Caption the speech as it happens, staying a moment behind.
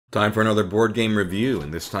Time for another board game review,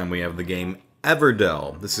 and this time we have the game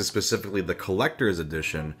Everdell. This is specifically the Collector's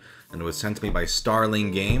Edition, and it was sent to me by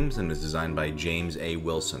Starling Games and was designed by James A.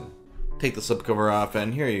 Wilson. Take the slipcover off,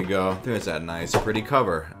 and here you go. There's that nice, pretty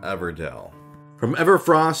cover, Everdell. From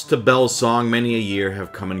Everfrost to Bell's Song, many a year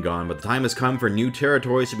have come and gone, but the time has come for new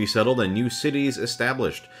territories to be settled and new cities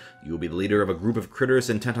established. You will be the leader of a group of critters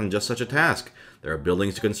intent on just such a task. There are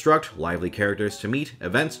buildings to construct, lively characters to meet,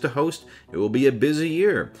 events to host. It will be a busy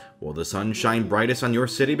year. Will the sun shine brightest on your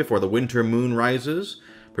city before the winter moon rises?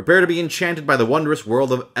 Prepare to be enchanted by the wondrous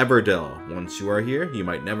world of Everdell. Once you are here, you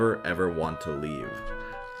might never ever want to leave.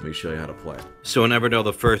 Let me show you how to play. So in Everdell,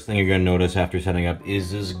 the first thing you're going to notice after setting up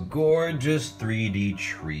is this gorgeous 3D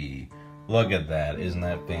tree. Look at that. Isn't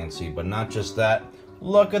that fancy? But not just that.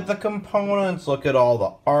 Look at the components. Look at all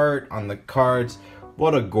the art on the cards.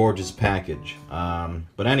 What a gorgeous package.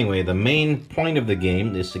 But anyway, the main point of the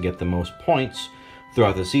game is to get the most points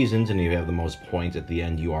throughout the seasons, and if you have the most points at the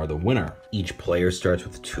end, you are the winner. Each player starts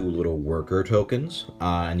with 2 little worker tokens,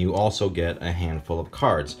 and you also get a handful of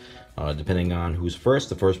cards. Depending on who's first,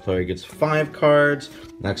 the first player gets 5 cards,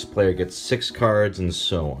 next player gets 6 cards, and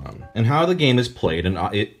so on. And how the game is played,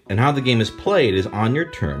 is on your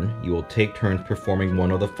turn, you will take turns performing one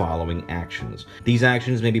of the following actions. These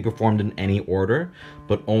actions may be performed in any order,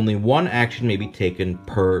 but only one action may be taken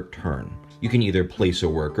per turn. You can either place a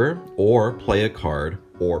worker, or play a card,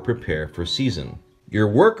 or prepare for season. Your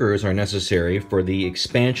workers are necessary for the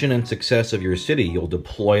expansion and success of your city. You'll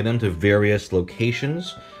deploy them to various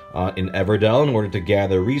locations in Everdell in order to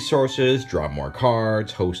gather resources, draw more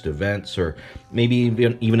cards, host events, or maybe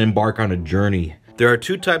even embark on a journey. There are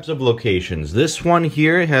 2 types of locations. This one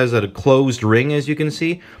here has a closed ring, as you can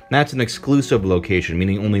see. That's an exclusive location,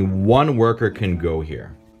 meaning only one worker can go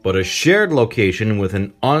here. But a shared location with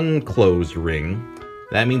an unclosed ring,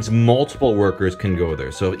 that means multiple workers can go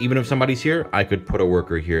there. So even if somebody's here, I could put a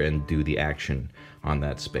worker here and do the action on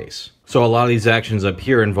that space. So a lot of these actions up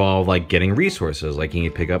here involve like getting resources, like you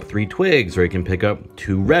can pick up 3 twigs, or you can pick up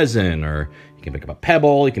 2 resin, or you can pick up a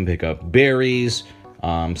pebble, you can pick up berries.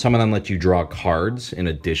 Some of them let you draw cards in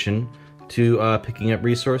addition to picking up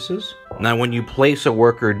resources. Now when you place a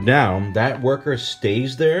worker down, that worker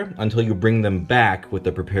stays there until you bring them back with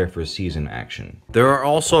the prepare for season action. There are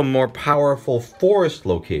also more powerful forest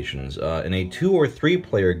locations. In a 2 or 3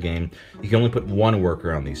 player game, you can only put 1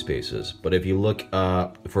 worker on these spaces. But if you look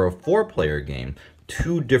for a 4 player game,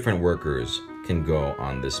 2 different workers can go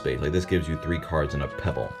on this space. Like this gives you 3 cards and a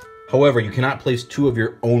pebble. However, you cannot place 2 of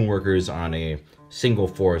your own workers on a single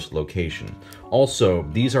forest location. Also,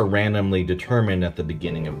 these are randomly determined at the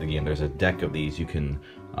beginning of the game. There's a deck of these you can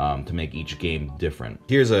to make each game different.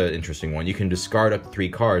 Here's an interesting one. You can discard up to 3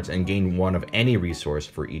 cards and gain 1 of any resource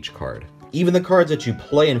for each card. Even the cards that you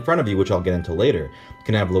play in front of you, which I'll get into later,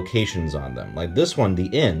 can have locations on them. Like this one, the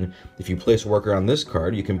inn, if you place a worker on this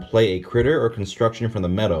card, you can play a critter or construction from the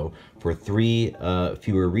meadow for 3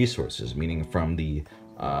 fewer resources, meaning from the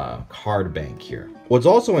card bank here. What's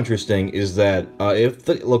also interesting is that if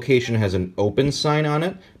the location has an open sign on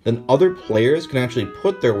it, then other players can actually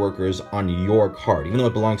put their workers on your card. Even though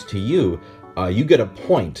it belongs to you, you get a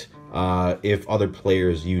point if other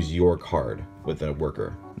players use your card with a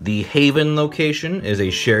worker. The Haven location is a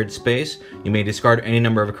shared space. You may discard any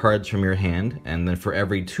number of cards from your hand, and then for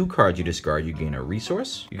every 2 cards you discard, you gain a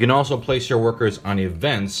resource. You can also place your workers on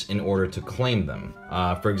events in order to claim them.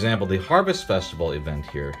 For example, the Harvest Festival event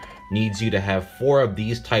here needs you to have 4 of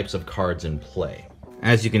these types of cards in play.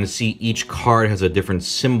 As you can see, each card has a different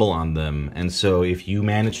symbol on them, and so if you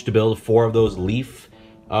manage to build 4 of those leaf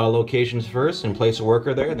locations first and place a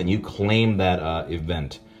worker there, then you claim that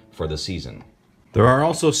event for the season. There are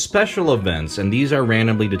also special events, and these are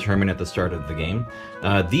randomly determined at the start of the game.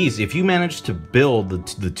 If you manage to build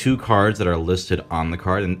the 2 cards that are listed on the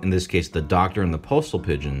card, in this case the Doctor and the Postal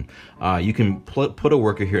Pigeon, you can put a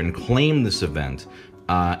worker here and claim this event,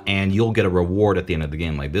 and you'll get a reward at the end of the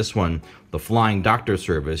game. Like this one, the Flying Doctor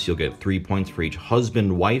Service, you'll get 3 points for each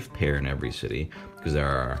husband-wife pair in every city, because there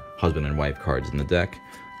are husband and wife cards in the deck.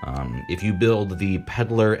 If you build the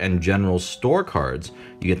Peddler and General Store cards,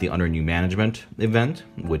 you get the Under New Management event,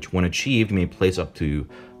 which when achieved, you may place up to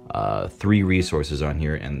 3 resources on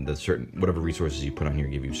here, and whatever resources you put on here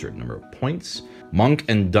give you a certain number of points. Monk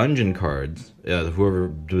and Dungeon cards, whoever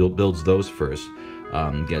builds those first,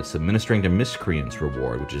 gets Administering to Miscreants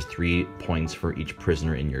reward, which is 3 points for each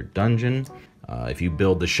prisoner in your dungeon. If you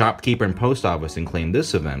build the Shopkeeper and Post Office and claim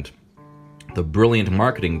this event, the Brilliant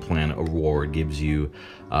Marketing Plan award gives you,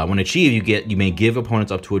 when achieved, you may give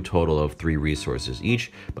opponents up to a total of 3 resources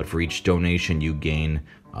each, but for each donation you gain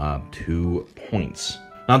 2 points.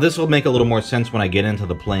 Now this will make a little more sense when I get into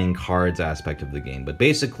the playing cards aspect of the game, but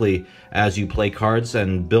basically as you play cards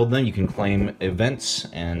and build them, you can claim events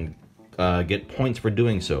and get points for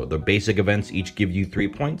doing so. The basic events each give you 3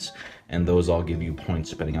 points, and those all give you points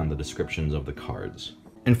depending on the descriptions of the cards.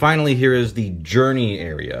 And finally, here is the journey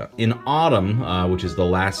area. In autumn, which is the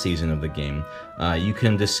last season of the game, you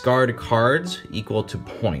can discard cards equal to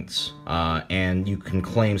points, and you can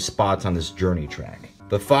claim spots on this journey track.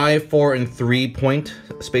 The 5, 4, and 3 point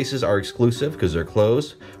spaces are exclusive because they're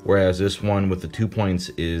closed, whereas this one with the 2 points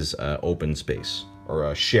is open space,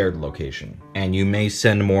 or a shared location. And you may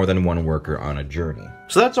send more than one worker on a journey.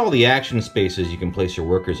 So that's all the action spaces you can place your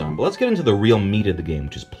workers on, but let's get into the real meat of the game,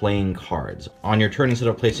 which is playing cards. On your turn, instead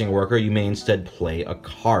of placing a worker, you may instead play a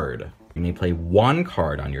card. You may play 1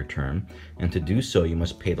 card on your turn, and to do so, you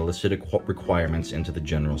must pay the listed requirements into the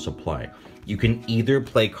general supply. You can either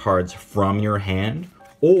play cards from your hand,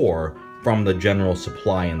 or from the general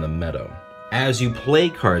supply in the meadow. As you play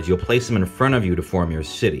cards, you'll place them in front of you to form your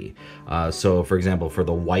city. So for example, for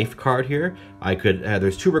the wife card here, I could,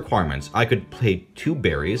 there's 2 requirements. I could play 2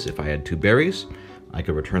 berries. If I had 2 berries, I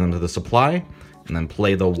could return them to the supply, and then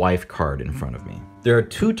play the wife card in front of me. There are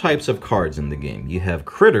 2 types of cards in the game. You have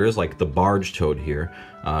critters, like the barge toad here,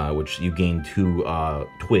 which you gain 2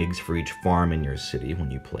 twigs for each farm in your city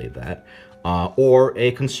when you play that. Or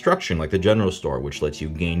a construction like the general store, which lets you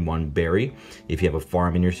gain 1 berry. If you have a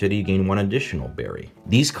farm in your city, you gain 1 additional berry.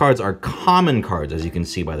 These cards are common cards, as you can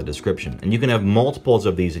see by the description, and you can have multiples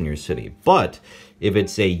of these in your city. But if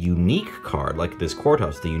it's a unique card, like this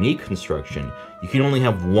courthouse, the unique construction, you can only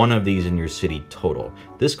have 1 of these in your city total.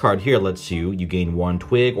 This card here lets you gain 1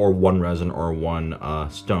 twig or 1 resin or 1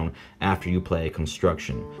 stone after you play a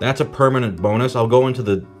construction. That's a permanent bonus. I'll go into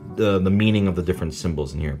the meaning of the different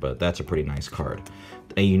symbols in here, but that's a pretty nice card.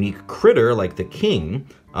 A unique critter like the king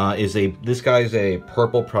this guy's a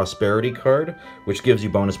purple prosperity card, which gives you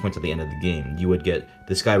bonus points at the end of the game. You would get,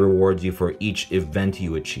 this guy rewards you for each event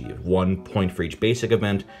you achieve. 1 point for each basic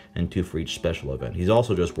event and 2 for each special event. He's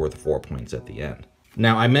also just worth 4 points at the end.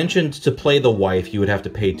 Now, I mentioned to play the wife, you would have to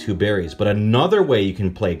pay 2 berries, but another way you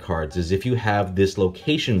can play cards is if you have this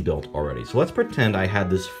location built already. So let's pretend I had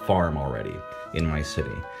this farm already in my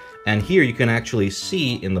city. And here you can actually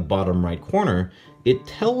see in the bottom right corner, it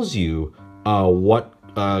tells you what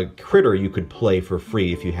critter you could play for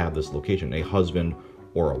free if you have this location, a husband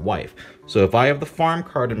or a wife. So if I have the farm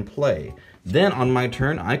card in play, then on my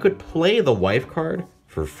turn, I could play the wife card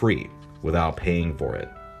for free without paying for it.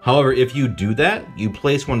 However, if you do that, you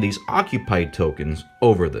place one of these occupied tokens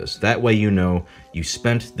over this. That way you know you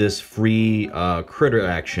spent this free critter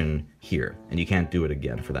action here, and you can't do it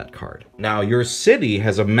again for that card. Now, your city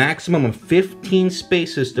has a maximum of 15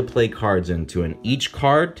 spaces to play cards into, and each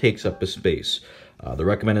card takes up a space. The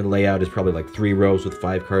recommended layout is probably like 3 rows with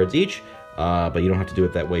 5 cards each, but you don't have to do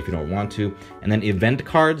it that way if you don't want to. And then event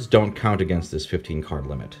cards don't count against this 15 card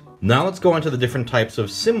limit. Now let's go into the different types of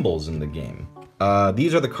symbols in the game.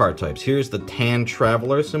 These are the card types. Here's the Tan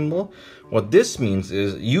Traveler symbol. What this means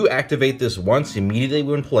is you activate this once immediately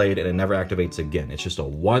when played, and it never activates again. It's just a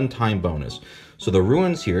one-time bonus. So the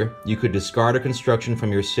ruins here, you could discard a construction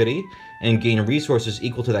from your city and gain resources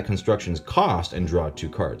equal to that construction's cost and draw 2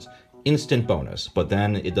 cards. Instant bonus, but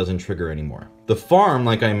then it doesn't trigger anymore. The farm,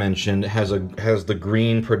 like I mentioned, has the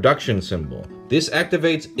green production symbol. This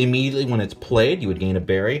activates immediately when it's played. You would gain a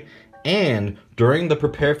berry. And during the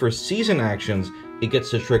prepare for season actions, it gets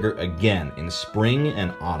to trigger again in spring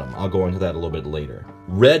and autumn. I'll go into that a little bit later.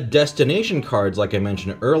 Red destination cards, like I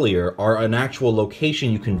mentioned earlier, are an actual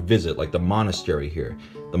location you can visit, like the monastery here.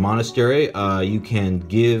 The monastery, you can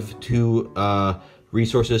give 2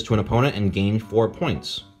 resources to an opponent and gain 4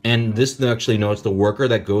 points. And this actually notes the worker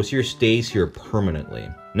that goes here stays here permanently.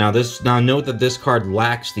 Now note that this card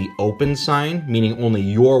lacks the open sign, meaning only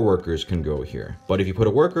your workers can go here. But if you put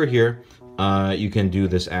a worker here, you can do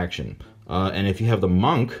this action. And if you have the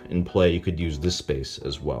monk in play, you could use this space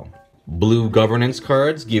as well. Blue governance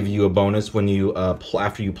cards give you a bonus when you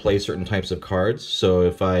after you play certain types of cards. So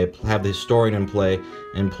if I have the historian in play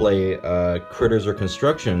and play critters or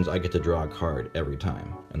constructions, I get to draw a card every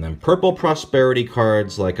time. And then purple prosperity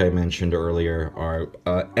cards, like I mentioned earlier, are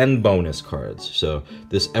end bonus cards. So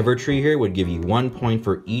this Evertree here would give you 1 point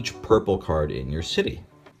for each purple card in your city.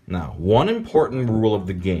 Now, one important rule of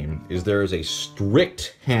the game is there is a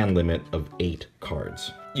strict hand limit of 8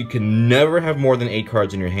 cards. You can never have more than 8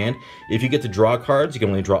 cards in your hand. If you get to draw cards, you can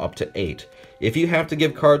only draw up to 8. If you have to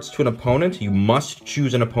give cards to an opponent, you must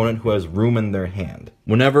choose an opponent who has room in their hand.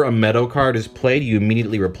 Whenever a meadow card is played, you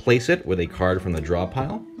immediately replace it with a card from the draw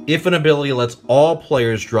pile. If an ability lets all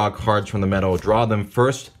players draw cards from the meadow, draw them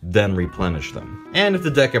first, then replenish them. And if the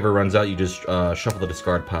deck ever runs out, you just shuffle the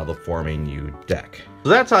discard pile to form a new deck. So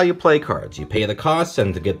that's how you play cards. You pay the costs,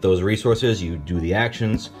 and to get those resources, you do the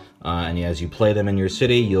actions. And as you play them in your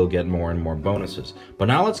city, you'll get more and more bonuses. But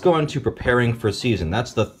now let's go into preparing for season.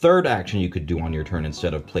 That's the third action you could do on your turn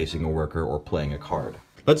instead of placing a worker or playing a card.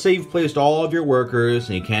 Let's say you've placed all of your workers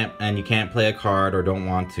and you can't play a card or don't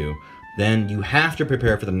want to. Then you have to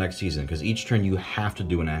prepare for the next season, because each turn you have to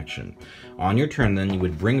do an action. On your turn, then, you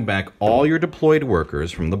would bring back all your deployed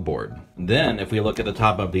workers from the board. Then, if we look at the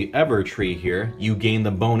top of the Ever tree here, you gain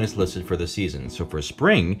the bonus listed for the season. So for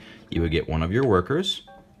spring, you would get one of your workers,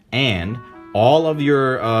 and all of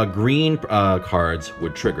your green cards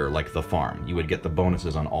would trigger, like the farm. You would get the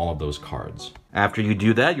bonuses on all of those cards. After you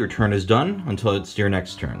do that, your turn is done until it's your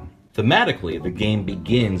next turn. Thematically, the game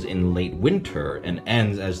begins in late winter and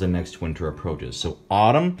ends as the next winter approaches. So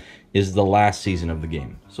autumn is the last season of the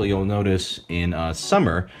game. So you'll notice in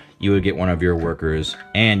summer, you would get one of your workers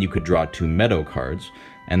and you could draw 2 meadow cards.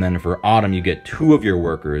 And then for autumn, you get 2 of your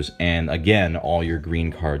workers, and again, all your green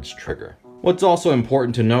cards trigger. What's also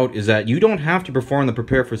important to note is that you don't have to perform the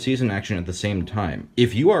prepare for season action at the same time.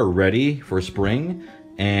 If you are ready for spring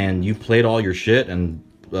and you've played all your shit and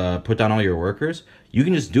put down all your workers, you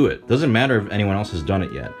can just do it. Doesn't matter if anyone else has done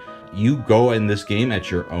it yet. You go in this game at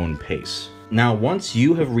your own pace. Now, once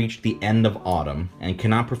you have reached the end of autumn and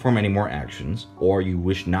cannot perform any more actions, or you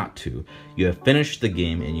wish not to, you have finished the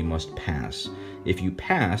game and you must pass. If you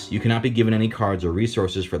pass, you cannot be given any cards or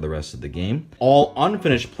resources for the rest of the game. All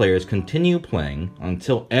unfinished players continue playing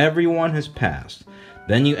until everyone has passed.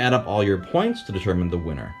 Then you add up all your points to determine the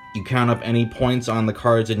winner. You count up any points on the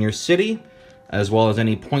cards in your city, as well as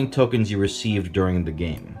any point tokens you received during the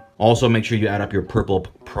game. Also, make sure you add up your purple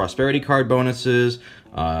prosperity card bonuses,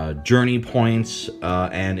 journey points,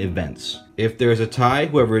 and events. If there's a tie,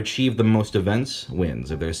 whoever achieved the most events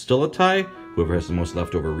wins. If there's still a tie, whoever has the most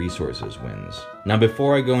leftover resources wins. Now,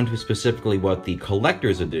 before I go into specifically what the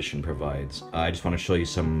Collector's Edition provides, I just want to show you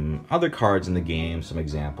some other cards in the game, some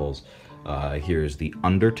examples. Here's the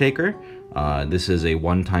Undertaker. This is a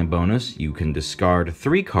one-time bonus. You can discard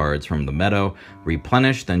 3 cards from the meadow,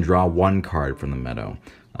 replenish, then draw 1 card from the meadow.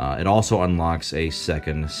 It also unlocks a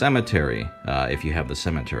second cemetery, if you have the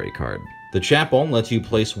cemetery card. The Chapel lets you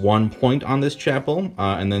place 1 point on this chapel,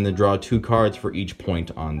 and then they draw 2 cards for each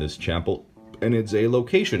point on this chapel. And it's a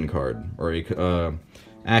location card, or a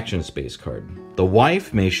action space card. The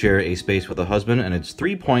Wife may share a space with a husband, and it's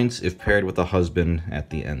 3 points if paired with a husband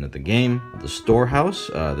at the end of the game. The Storehouse,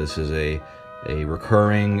 this is a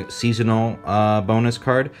recurring seasonal bonus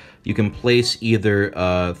card. You can place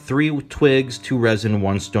either 3 twigs, 2 resin,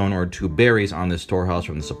 1 stone, or 2 berries on this storehouse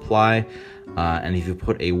from the supply. And if you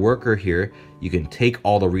put a worker here, you can take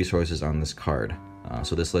all the resources on this card.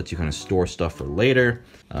 So this lets you kind of store stuff for later.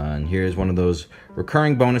 And here's one of those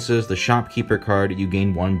recurring bonuses, the Shopkeeper card. You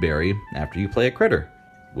gain 1 berry after you play a critter,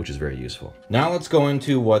 which is very useful. Now let's go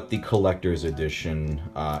into what the Collector's Edition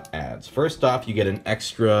adds. First off, you get an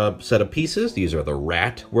extra set of pieces. These are the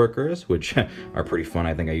rat workers, which are pretty fun.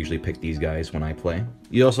 I think I usually pick these guys when I play.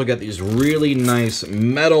 You also get these really nice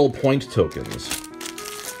metal point tokens.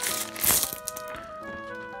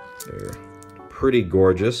 They're pretty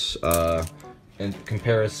gorgeous. In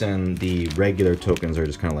comparison, the regular tokens are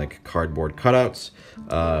just kind of like cardboard cutouts,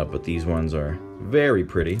 but these ones are very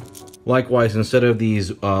pretty. Likewise, instead of these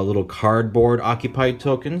little cardboard occupied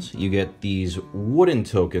tokens, you get these wooden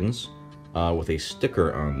tokens with a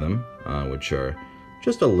sticker on them, which are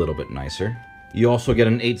just a little bit nicer. You also get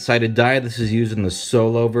an 8-sided die. This is used in the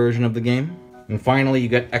solo version of the game. And finally, you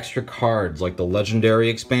get extra cards like the Legendary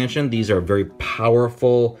expansion. These are very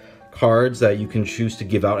powerful cards that you can choose to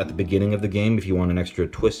give out at the beginning of the game if you want an extra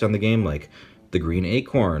twist on the game, like the Green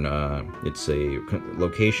Acorn. It's a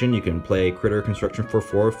location. You can play critter construction for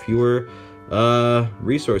 4 fewer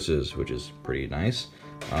resources, which is pretty nice.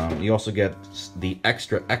 You also get the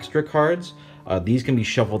extra cards. These can be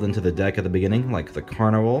shuffled into the deck at the beginning, like the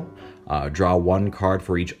Carnival. Draw 1 card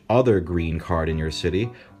for each other green card in your city,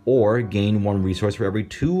 or gain 1 resource for every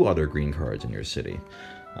 2 other green cards in your city.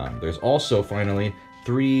 There's also, finally,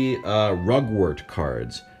 3 Rugwort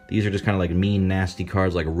cards. These are just kind of like mean, nasty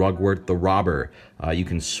cards like Rugwort the Robber. You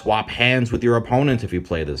can swap hands with your opponent if you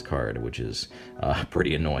play this card, which is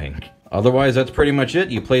pretty annoying. Otherwise, that's pretty much it.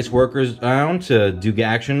 You place workers down to do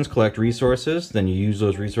actions, collect resources, then you use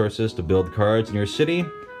those resources to build cards in your city,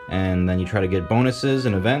 and then you try to get bonuses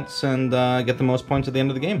and events and get the most points at the end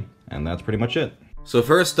of the game. And that's pretty much it. So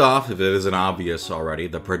first off, if it isn't obvious already,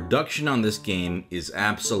 the production on this game is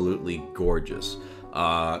absolutely gorgeous.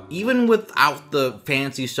 even without the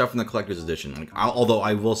fancy stuff in the collector's edition. Like, although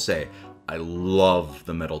I will say, I love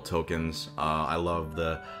the metal tokens. I love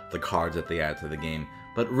the cards that they add to the game.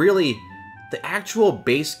 But really, the actual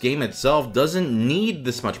base game itself doesn't need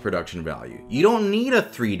this much production value. You don't need a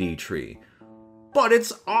 3D tree. But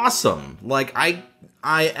it's awesome. Like, I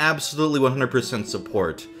absolutely 100%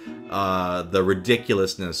 support the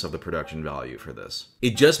ridiculousness of the production value for this.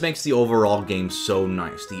 It just makes the overall game so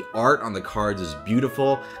nice. The art on the cards is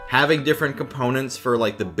beautiful. Having different components for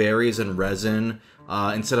like the berries and resin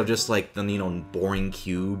instead of just like the, you know, boring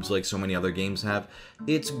cubes like so many other games have.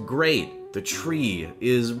 It's great. The tree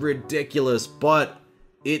is ridiculous, but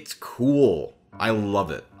it's cool. I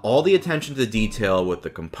love it. All the attention to detail with the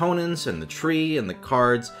components and the tree and the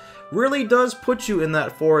cards really does put you in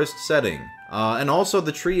that forest setting. And also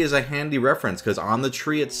the tree is a handy reference because on the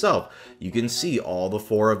tree itself, you can see all the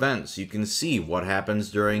 4 events. You can see what happens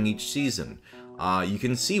during each season. You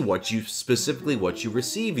can see what you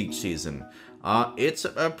receive each season. It's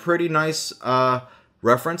a pretty nice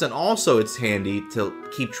reference, and also it's handy to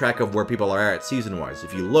keep track of where people are at season-wise.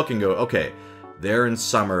 If you look and go, okay, they're in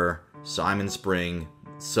summer, so I'm in spring,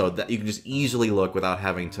 so that you can just easily look without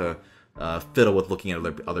having to fiddle with looking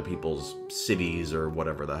at other people's cities or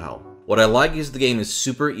whatever the hell. What I like is the game is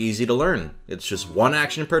super easy to learn. It's just 1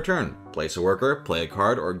 action per turn. Place a worker, play a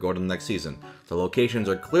card, or go to the next season. The locations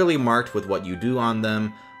are clearly marked with what you do on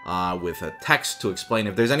them, with a text to explain.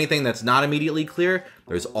 If there's anything that's not immediately clear,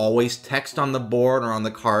 there's always text on the board or on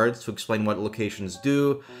the cards to explain what locations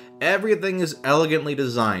do. Everything is elegantly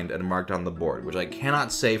designed and marked on the board, which I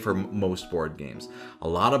cannot say for most board games. A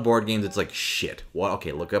lot of board games, it's like, shit, what?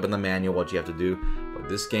 Okay, look up in the manual what you have to do. But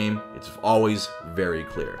this game, it's always very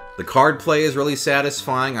clear. The card play is really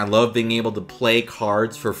satisfying. I love being able to play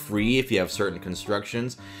cards for free if you have certain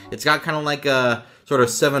constructions. It's got kind of like a sort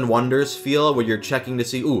of 7 Wonders feel where you're checking to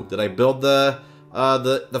see, ooh, did I build the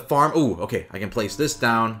farm? Ooh, okay, I can place this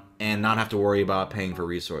down and not have to worry about paying for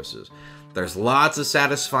resources. There's lots of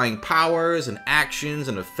satisfying powers and actions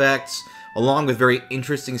and effects, along with very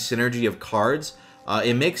interesting synergy of cards.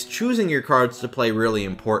 It makes choosing your cards to play really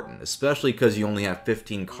important, especially because you only have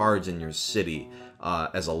 15 cards in your city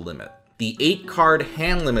as a limit. The 8-card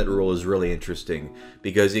hand limit rule is really interesting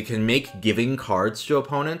because it can make giving cards to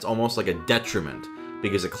opponents almost like a detriment,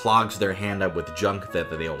 because it clogs their hand up with junk that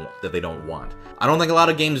they don't want. I don't think a lot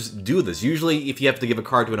of games do this. Usually, if you have to give a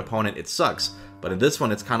card to an opponent, it sucks. But in this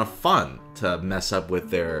one, it's kind of fun to mess up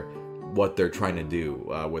with what they're trying to do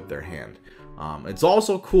with their hand. It's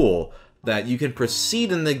also cool that you can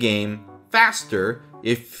proceed in the game faster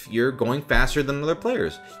if you're going faster than other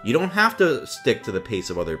players. You don't have to stick to the pace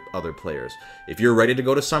of other players. If you're ready to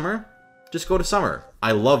go to summer, just go to summer.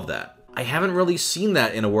 I love that. I haven't really seen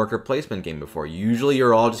that in a worker placement game before. Usually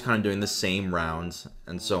you're all just kind of doing the same rounds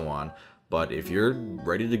and so on. But if you're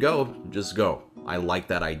ready to go, just go. I like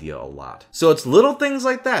that idea a lot. So it's little things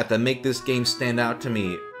like that that make this game stand out to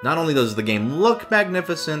me. Not only does the game look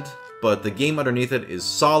magnificent, but the game underneath it is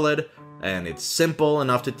solid, and it's simple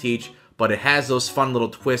enough to teach, but it has those fun little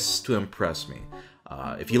twists to impress me.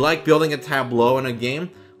 If you like building a tableau in a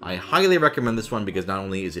game, I highly recommend this one because not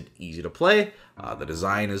only is it easy to play, the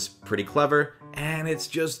design is pretty clever, and it's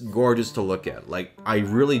just gorgeous to look at. Like, I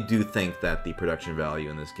really do think that the production value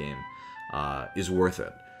in this game is worth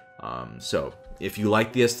it. So, if you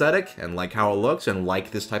like the aesthetic and like how it looks and like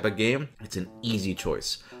this type of game, it's an easy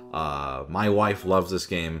choice. My wife loves this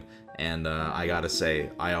game, and I gotta say,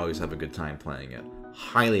 I always have a good time playing it.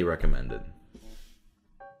 Highly recommended.